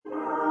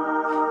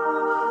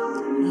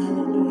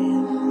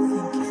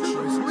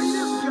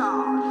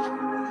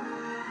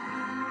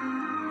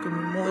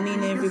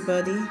morning,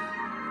 everybody.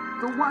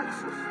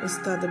 We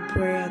start the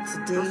prayer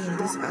today in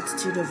this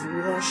attitude of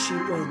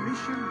worship and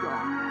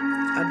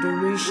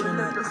adoration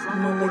and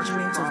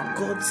acknowledgement of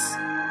God's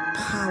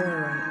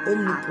power and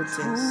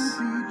omnipotence.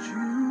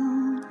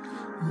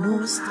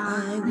 Most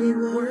High, we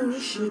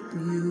worship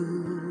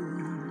you.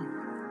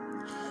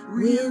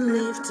 We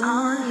lift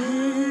our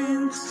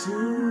hands to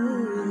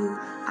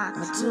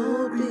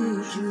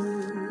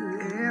you.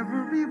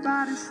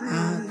 Everybody say,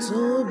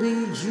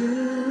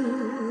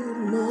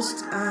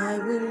 Most High,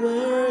 we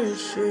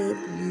worship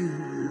you.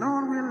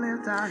 Lord, we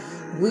lift our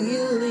hands. We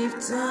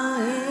lift our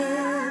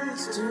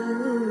hands to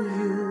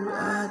you.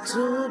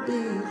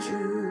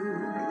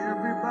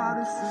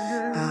 Everybody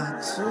say,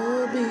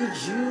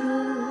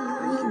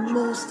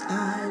 Most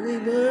High, we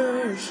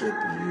worship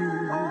you.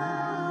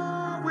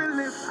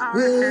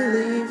 We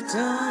lift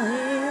our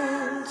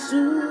hands to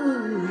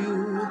you.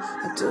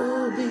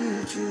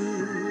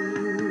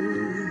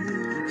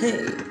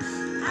 Hey,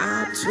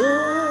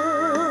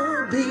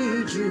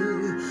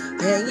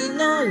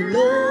 hanging on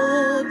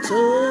low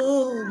to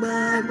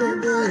my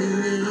boy.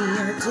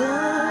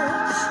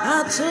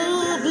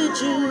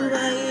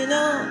 Hanging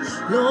on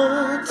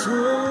low to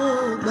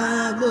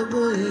my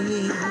boy.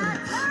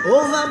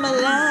 Over my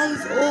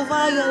life,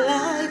 over your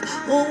life,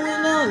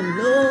 hanging on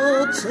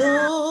low to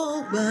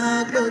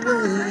my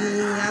boy.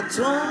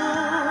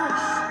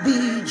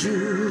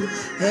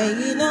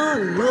 Hanging on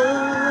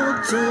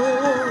low to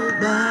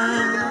my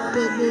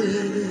boy.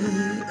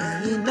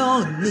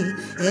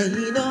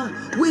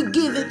 We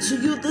give it to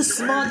you this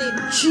morning,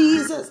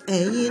 Jesus.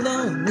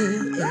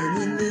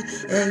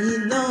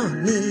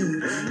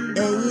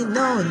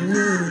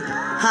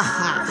 Ha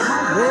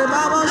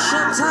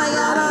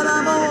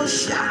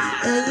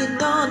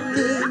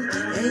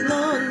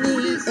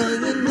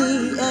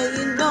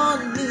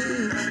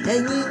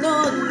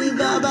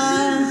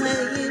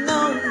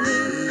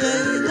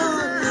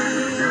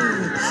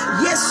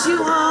Yes, you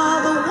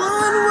are the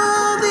one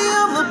worthy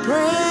of the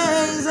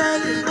praise.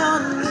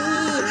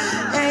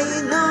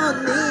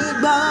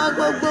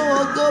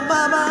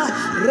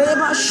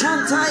 Reba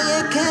Shantaye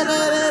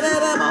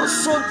Kerebo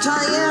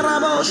Sotaye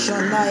Rabo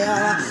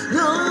Shandaya.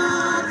 No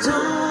to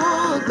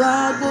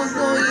Bago,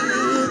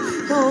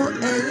 oh,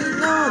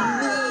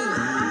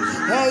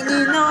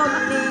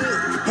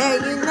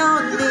 hanging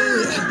on me,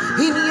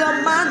 in your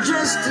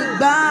majesty,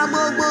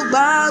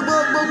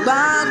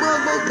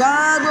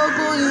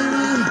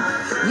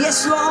 yes,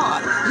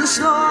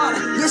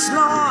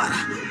 Lord,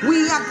 we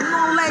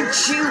acknowledge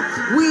you,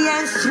 we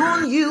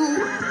enthrone you,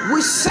 we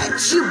set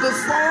you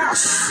before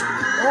us,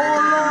 oh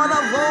Lord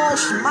of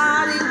hosts,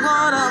 mighty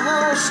God of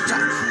hosts,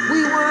 we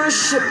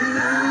worship you,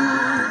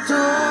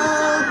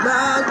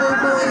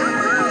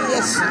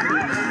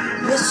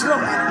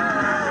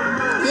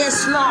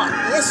 Yes,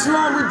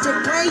 Lord, we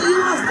declare you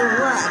as the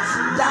one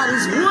that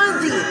is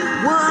worthy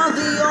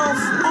of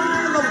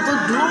all of the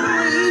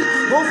glory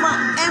over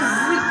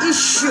every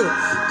issue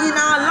in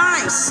our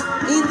lives,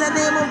 in the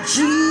name of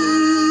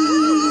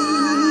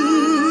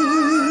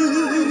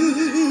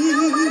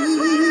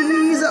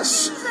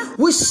Jesus.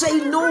 We say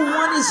no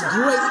one is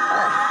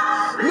greater,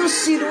 no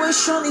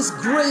situation is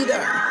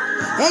greater,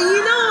 and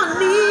you don't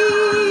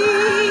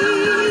need,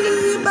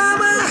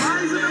 Baba,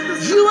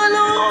 you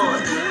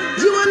alone.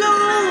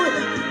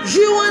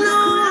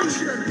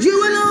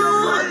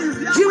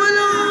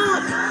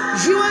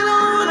 You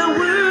alone are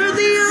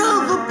worthy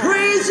of the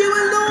praise. You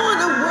alone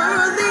are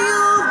worthy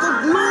of the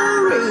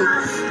glory.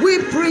 We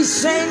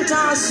present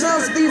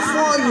ourselves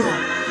before you.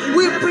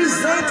 We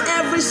present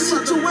every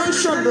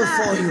situation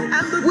before you.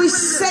 We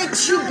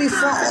set you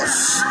before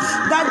us,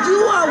 that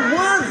you are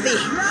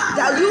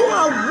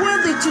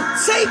worthy to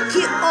take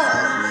it all.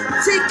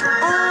 Take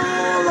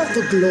all of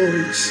the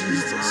glory,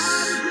 Jesus.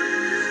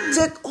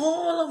 Take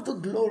all of the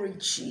glory,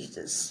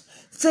 Jesus.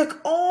 Take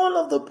all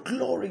of the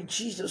glory,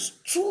 Jesus,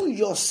 to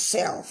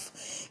yourself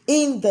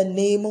in the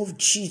name of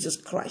Jesus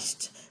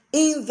Christ.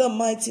 In the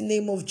mighty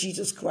name of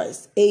Jesus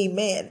Christ.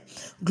 Amen.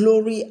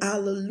 Glory,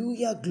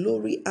 hallelujah,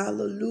 glory,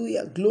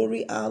 hallelujah,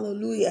 glory,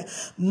 hallelujah.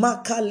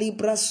 Maka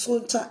libra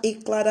sonta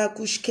iklara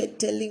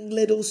kushkete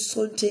lingledo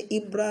sonte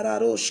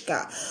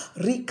imbrararoshka.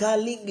 Rika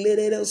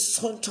lingledo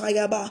sonta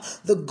yaba.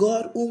 The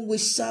God whom we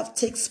serve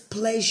takes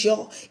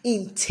pleasure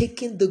in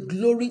taking the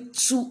glory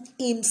to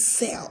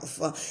himself.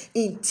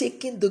 In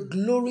taking the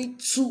glory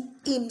to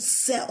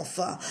himself.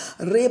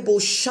 Rebo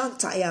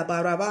shantaya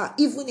baraba.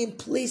 Even in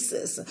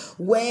places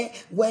where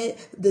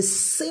they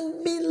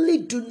seemingly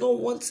do not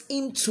want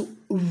him to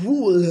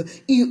rule,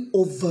 he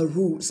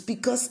overrules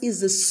because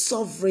he's a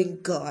sovereign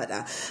God.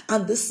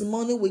 And this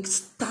morning we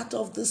start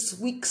off this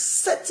week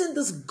setting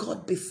this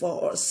God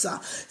before us,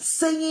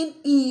 saying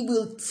he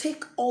will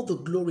take all the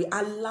glory,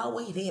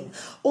 allowing him,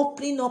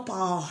 opening up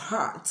our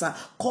hearts,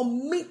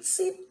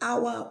 committing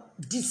our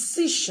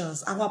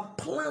decisions, our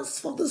plans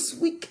for this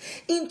week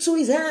into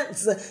his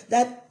hands,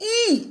 that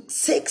he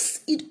takes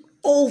it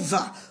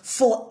over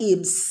for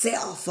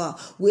himself.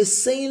 We're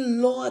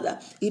saying, Lord,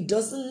 it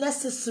doesn't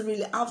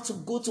necessarily have to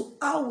go to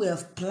how we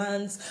have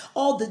planned,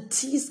 all the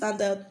T's and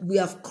that we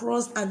have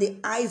crossed and the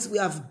I's we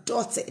have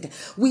dotted.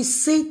 We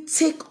say,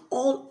 take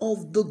all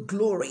of the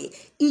glory,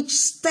 each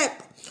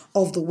step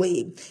of the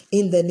way,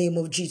 in the name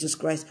of Jesus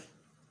Christ.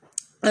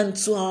 And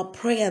to our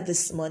prayer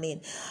this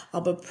morning,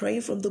 I'll be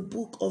praying from the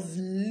book of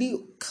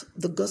Luke,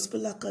 the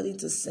Gospel according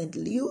to St.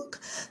 Luke,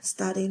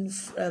 starting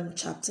from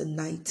chapter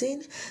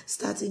 19,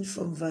 starting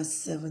from verse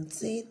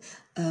 17,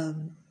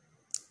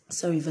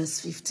 verse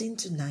 15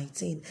 to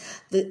 19.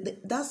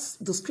 That's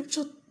the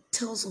scripture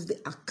tells of the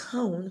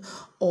account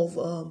of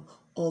a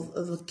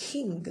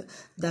king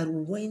that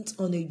went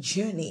on a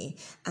journey,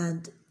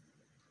 and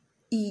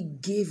he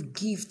gave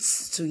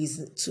gifts to his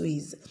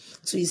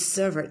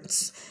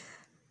servants.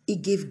 He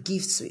gave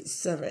gifts to his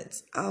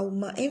servants.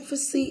 Our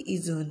emphasis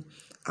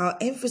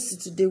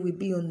today will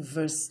be on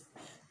verse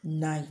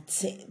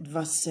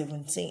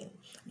 17.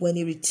 When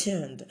he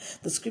returned,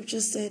 the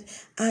scripture said,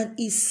 and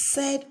he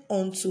said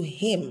unto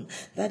him,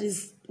 that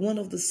is one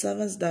of the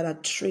servants that are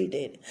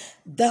traded,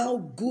 thou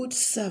good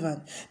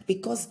servant,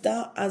 because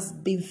thou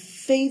hast been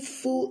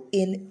faithful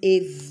in a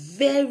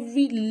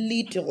very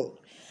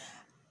little,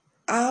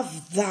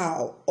 have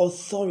thou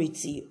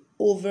authority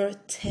over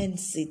 10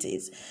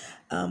 cities.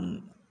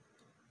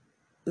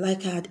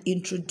 Like I had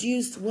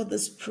introduced, what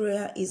this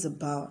prayer is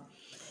about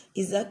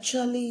is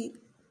actually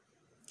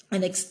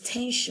an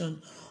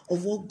extension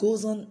of what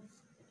goes on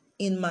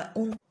in my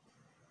own,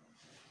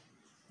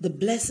 the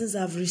blessings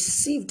I've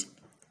received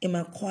in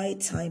my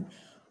quiet time,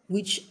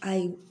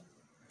 the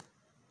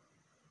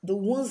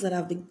ones that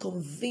I've been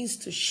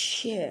convinced to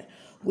share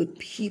with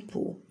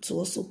people to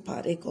also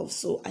partake of.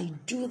 So I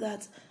do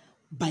that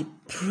by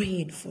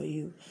praying for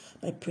you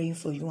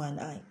and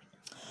I.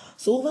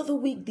 So over the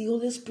week, the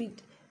Holy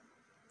Spirit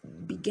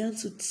began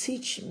to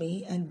teach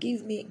me and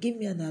give me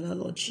an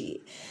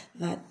analogy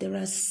that there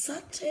are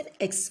certain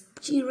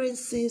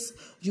experiences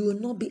you will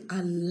not be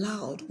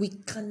allowed, we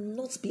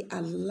cannot be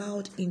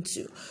allowed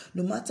into,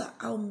 no matter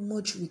how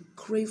much we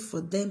crave for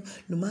them,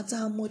 no matter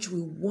how much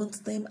we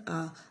want them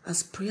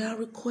as prayer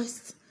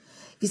requests.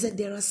 He said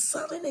there are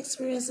certain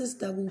experiences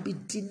that will be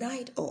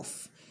denied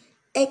of,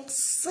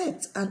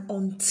 except and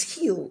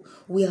until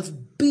we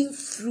have been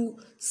through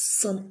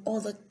some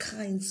other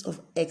kinds of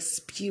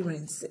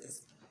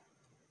experiences.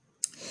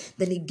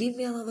 Then he gave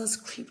me another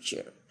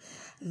scripture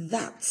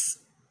that,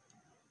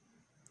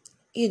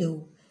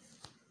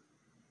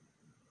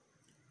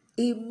 a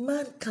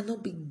man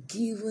cannot be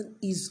given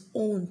his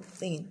own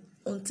thing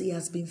until he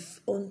has been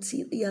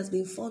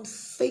found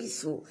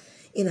faithful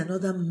in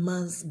another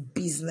man's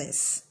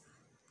business.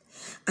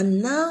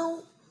 And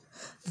now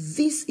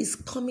this is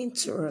coming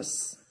to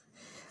us.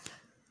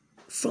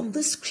 From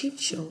this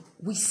scripture,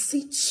 we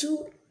see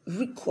two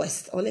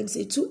requests, or let me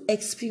say two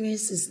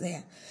experiences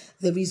there.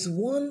 There is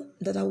one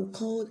that I will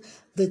call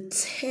the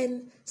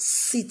 10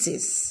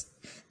 cities,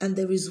 and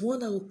there is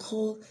one I will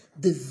call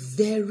the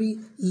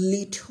very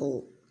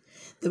little.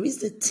 There is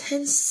the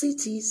 10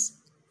 cities,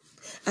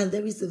 and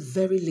there is the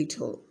very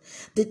little.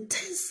 The 10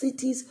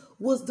 cities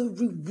was the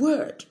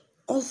reward.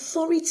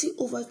 Authority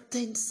over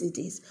 10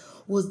 cities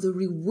was the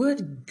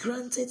reward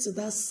granted to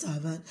that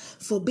servant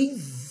for being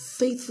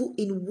faithful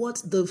in what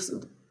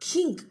the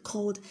king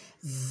called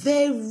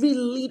very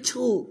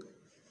little.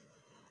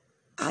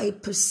 I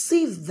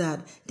perceive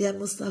that there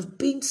must have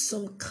been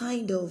some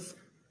kind of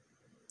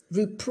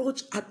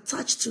reproach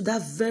attached to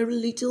that very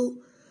little,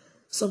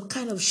 some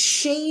kind of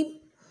shame,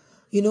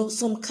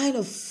 some kind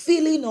of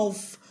feeling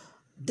of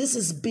this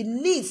is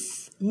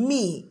beneath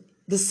me.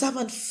 The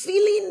servant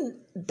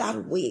feeling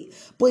that way,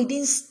 but he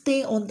didn't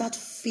stay on that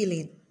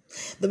feeling.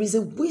 There is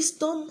a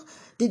wisdom.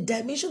 The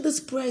dimension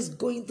this prayer is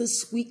going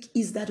this week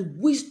is that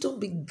wisdom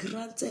be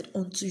granted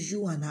unto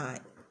you and I.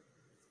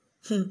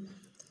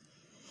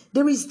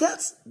 There is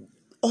that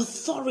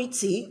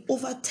authority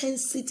over 10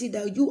 cities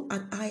that you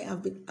and I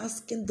have been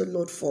asking the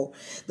Lord for.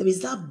 There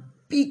is that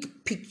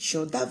big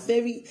picture, that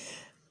very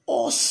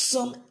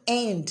awesome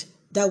end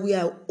that we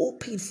are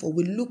hoping for,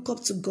 we look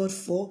up to God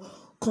for,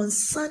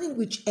 concerning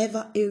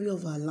whichever area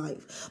of our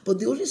life. But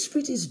the Holy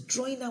Spirit is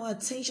drawing our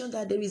attention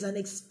that there is an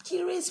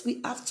experience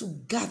we have to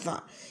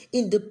gather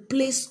in the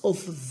place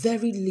of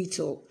very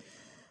little.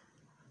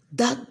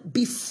 That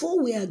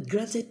before we are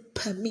granted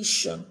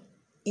permission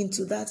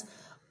into that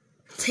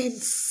 10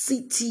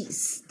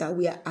 cities that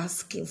we are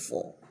asking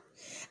for.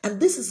 And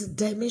this is the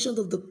dimension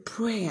of the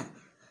prayer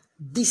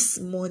this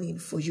morning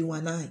for you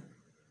and I.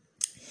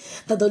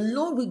 That the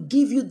Lord will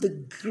give you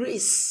the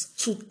grace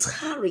to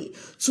tarry,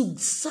 to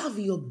serve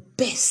your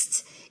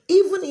best,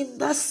 even in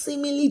that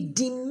seemingly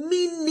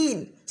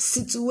demeaning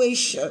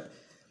situation,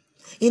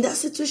 in that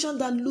situation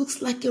that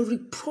looks like a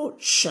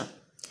reproach,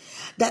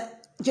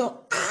 that Your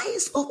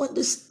eyes of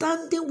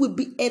understanding will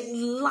be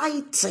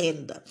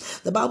enlightened.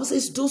 The Bible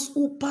says those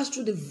who passed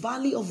through the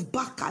valley of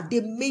Baca, they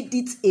made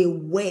it a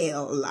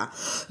well.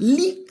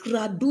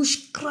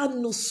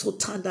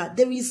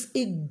 There is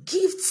a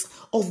gift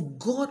of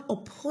God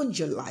upon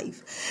your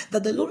life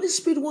that the Holy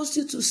Spirit wants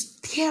you to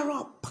stir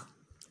up,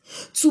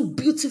 to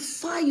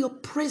beautify your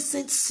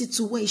present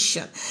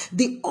situation.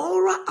 The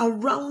aura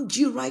around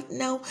you right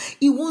now,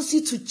 He wants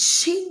you to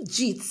change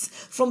it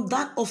from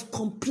that of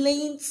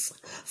complaints,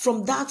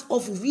 from that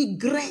of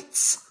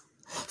regrets,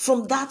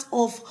 from that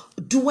of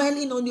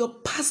dwelling on your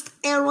past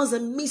errors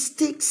and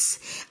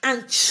mistakes,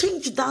 and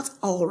change that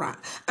aura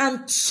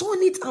and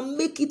turn it and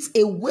make it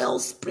a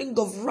wellspring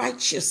of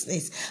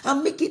righteousness,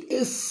 and make it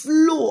a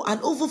flow, an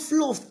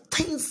overflow of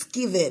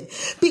thanksgiving,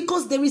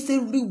 because there is a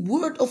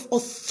reward of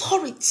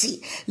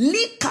authority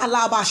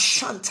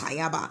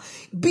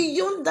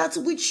beyond that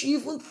which you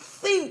even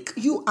think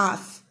your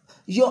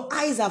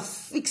eyes are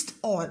fixed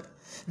on.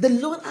 The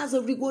Lord has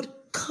a reward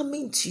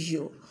coming to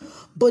you,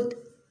 but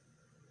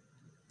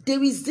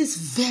there is this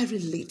very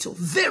little.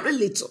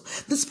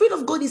 The Spirit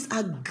of God is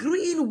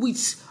agreeing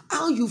with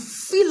how you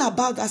feel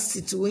about that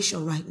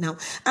situation right now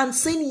and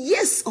saying,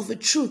 yes, of a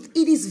truth,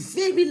 it is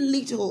very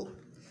little.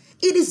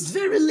 It is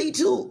very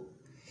little.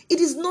 It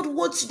is not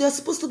what they're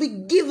supposed to be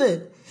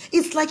given.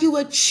 It's like you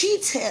were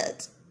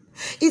cheated.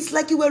 It's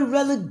like you were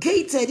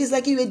relegated. It's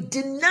like you were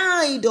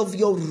denied of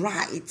your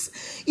rights.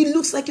 It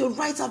looks like your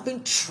rights have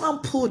been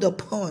trampled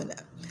upon.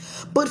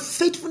 But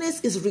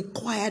faithfulness is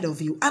required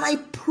of you. And I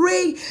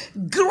pray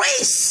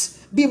grace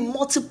be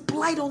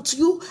multiplied unto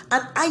you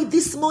and I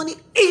this morning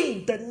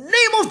in the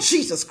name of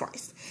Jesus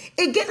Christ.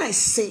 Again, I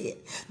say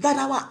that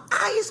our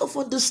eyes of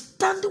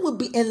understanding will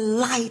be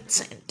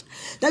enlightened.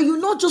 That you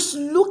not just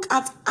look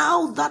at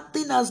how that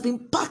thing has been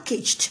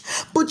packaged,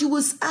 but you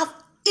will have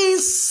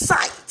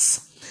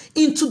insights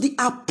into the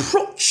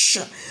approach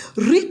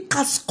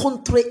ricas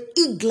contra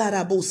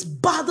iglarabos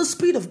by the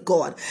Spirit of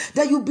God,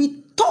 that you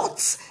be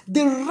taught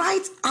the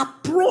right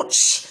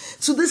approach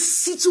to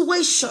this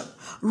situation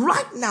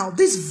right now,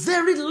 this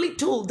very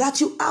little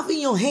that you have in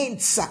your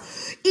hands.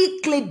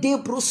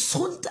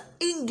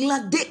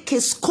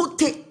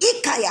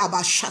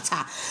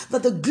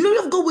 That the glory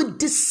of God will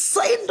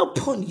descend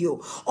upon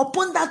you,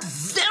 upon that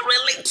very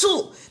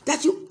little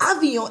that you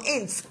have in your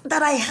hands,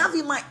 that I have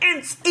in my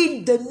hands,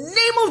 in the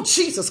name of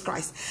Jesus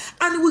Christ.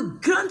 And it will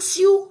grant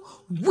you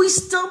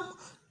wisdom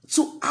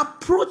to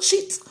approach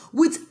it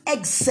with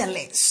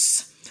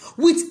excellence.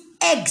 With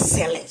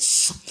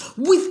excellence.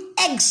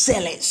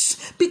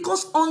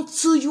 Because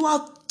until you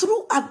are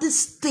through at this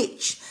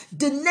stage,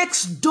 the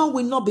next door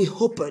will not be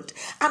opened.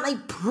 And I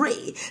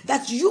pray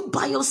that you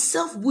by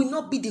yourself will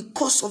not be the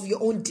cause of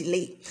your own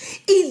delay.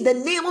 In the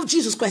name of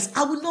Jesus Christ,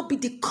 I will not be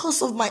the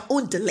cause of my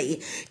own delay.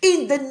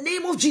 In the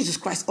name of Jesus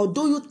Christ,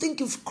 although you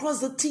think you've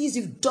crossed the T's,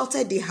 you've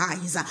dotted the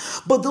I's,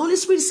 but the Holy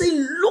Spirit is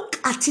saying,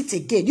 look at it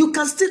again. You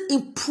can still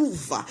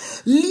improve.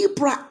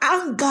 Libra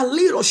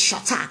Angaliro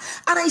Shata.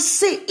 And I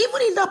say,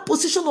 even in that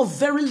position of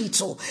very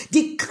little,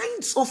 the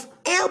kinds of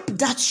help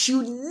that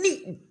you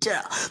need,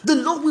 the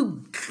Lord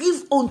will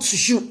give unto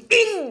you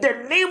in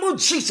the name of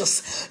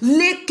Jesus.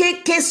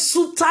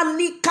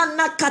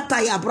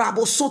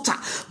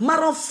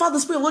 Matter of fact, the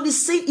Spirit of God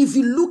is saying, if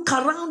you look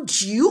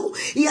around you,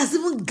 He has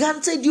even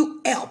granted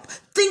you help.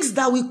 Things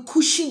that will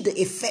cushion the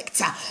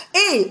effect.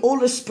 Hey,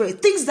 Holy Spirit,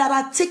 things that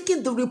are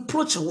taking the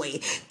reproach away,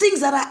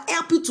 things that are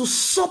helping to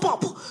sop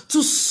up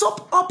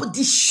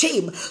the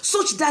shame,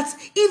 such that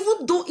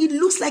even though it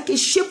looks like a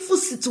shameful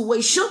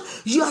situation,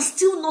 you are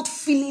still not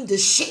feeling the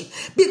shame,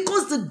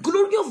 because the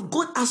glory of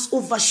God has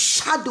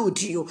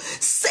overshadowed you,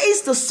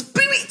 says the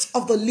Spirit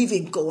of the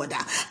living God.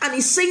 And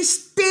He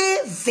says, stay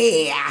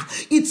there.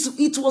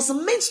 It was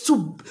meant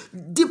to,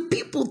 the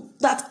people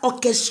that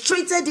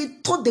orchestrated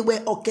it thought they were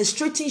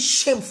orchestrating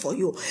shame for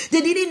you.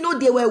 They didn't know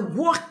they were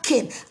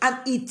working an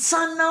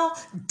eternal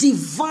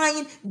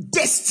divine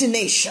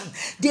destination.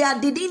 They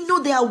didn't know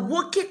they are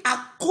working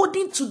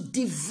according to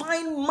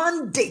divine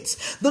mandate.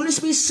 The Holy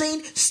Spirit is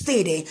saying,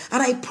 stay there.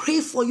 And I pray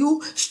for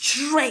you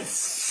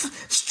strength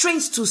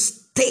to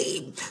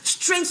stay,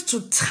 strength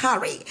to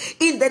tarry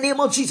in the name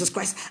of Jesus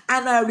Christ.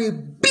 And I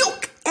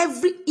rebuke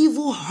every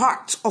evil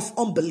heart of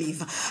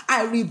unbelief.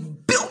 I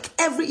rebuke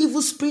every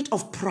evil spirit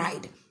of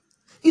pride.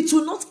 It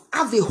will not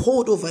have a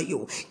hold over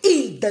you.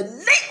 In the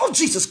name of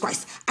Jesus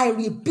Christ, I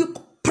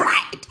rebuke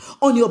pride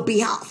on your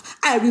behalf.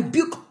 I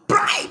rebuke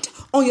pride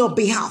on your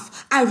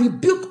behalf. I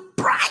rebuke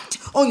pride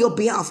on your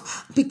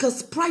behalf,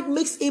 because pride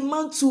makes a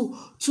man to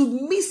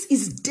miss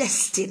his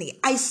destiny.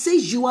 I say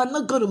you are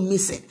not going to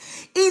miss it.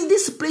 In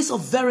this place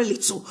of very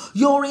little,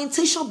 your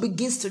orientation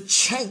begins to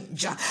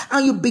change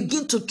and you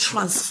begin to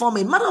transform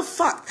it. Matter of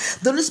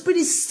fact, the Holy Spirit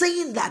is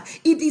saying that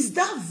it is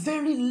that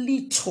very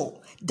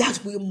little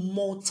that will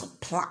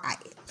multiply.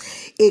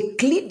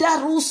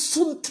 Eklidaru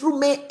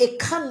suntrume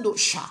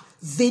ekandosha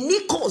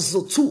veniko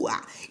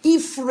zotua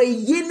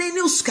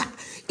ifreyenenuska.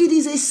 It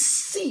is a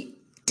seed.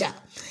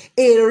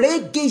 A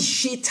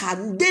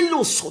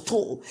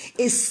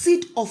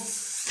seed of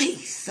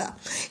faith.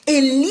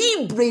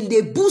 Elibre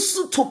de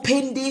busu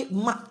topende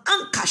ma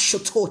anka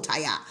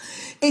shototaya.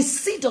 A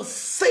seed of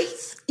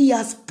faith he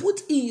has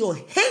put in your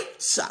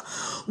hands,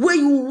 where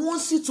he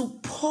wants you to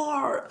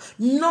pour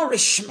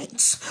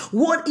nourishment.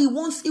 What he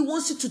wants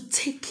you to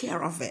take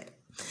care of it.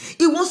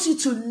 He wants you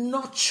to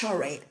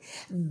nurture it.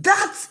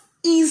 That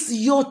is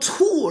your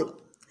tool.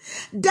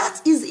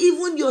 That is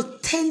even your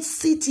tent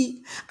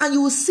city, and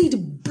you will see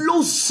it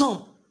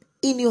blossom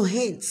in your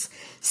hands,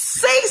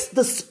 says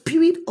the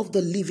Spirit of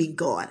the living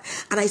God.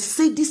 And I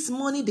say this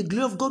morning, the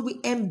glory of God will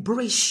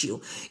embrace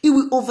you. It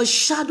will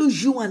overshadow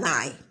you and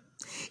I.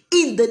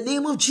 In the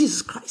name of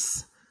Jesus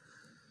Christ.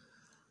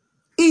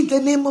 In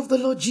the name of the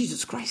Lord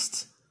Jesus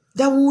Christ.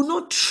 That we will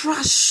not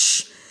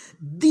trash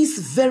this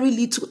very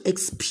little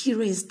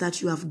experience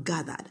that you have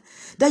gathered.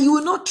 That you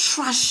will not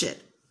trash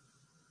it.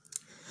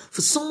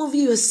 For some of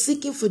you are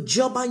seeking for a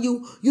job, and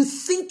you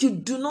think you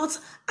do not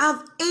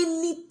have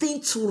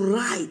anything to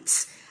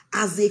write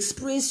as the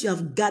experience you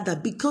have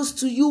gathered, because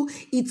to you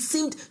it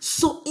seemed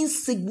so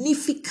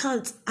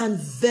insignificant and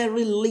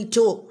very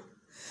little.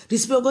 The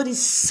Spirit of God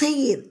is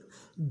saying,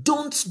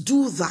 don't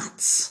do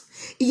that.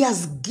 He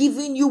has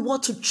given you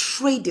what to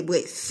trade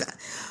with.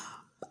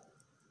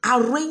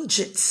 Arrange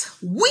it.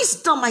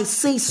 Wisdom, I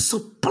say,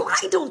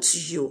 supplied unto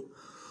you,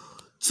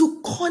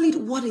 to call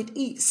it what it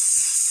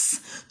is.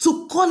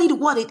 To call it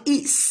what it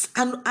is.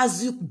 And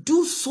as you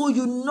do so,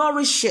 you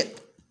nourish it.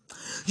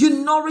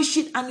 You nourish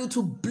it, and it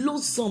will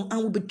blossom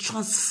and will be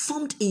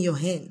transformed in your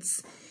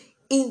hands.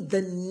 In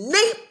the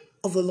name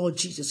of the Lord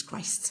Jesus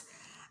Christ.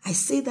 I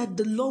say that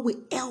the Lord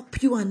will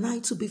help you and I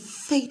to be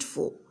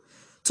faithful.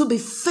 To be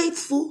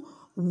faithful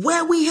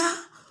where we are,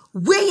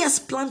 where he has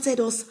planted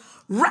us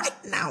right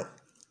now.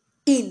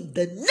 In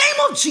the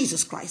name of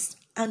Jesus Christ.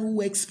 And we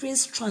will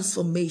experience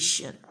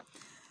transformation.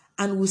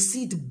 And we'll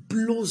see it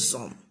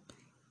blossom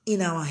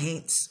in our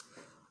hands.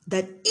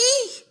 That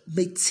he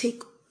may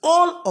take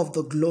all of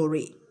the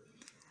glory.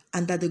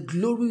 And that the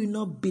glory will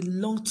not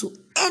belong to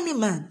any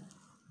man,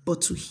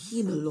 but to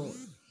him alone.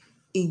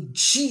 In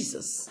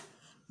Jesus'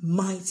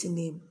 mighty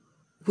name,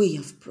 we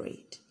have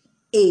prayed.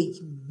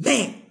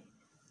 Amen.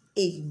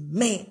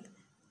 Amen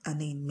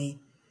and amen.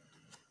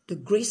 The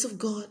grace of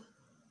God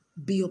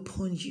be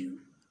upon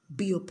you,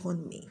 be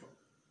upon me.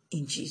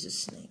 In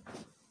Jesus' name.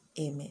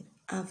 Amen.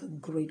 Have a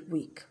great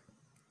week.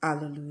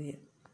 Hallelujah.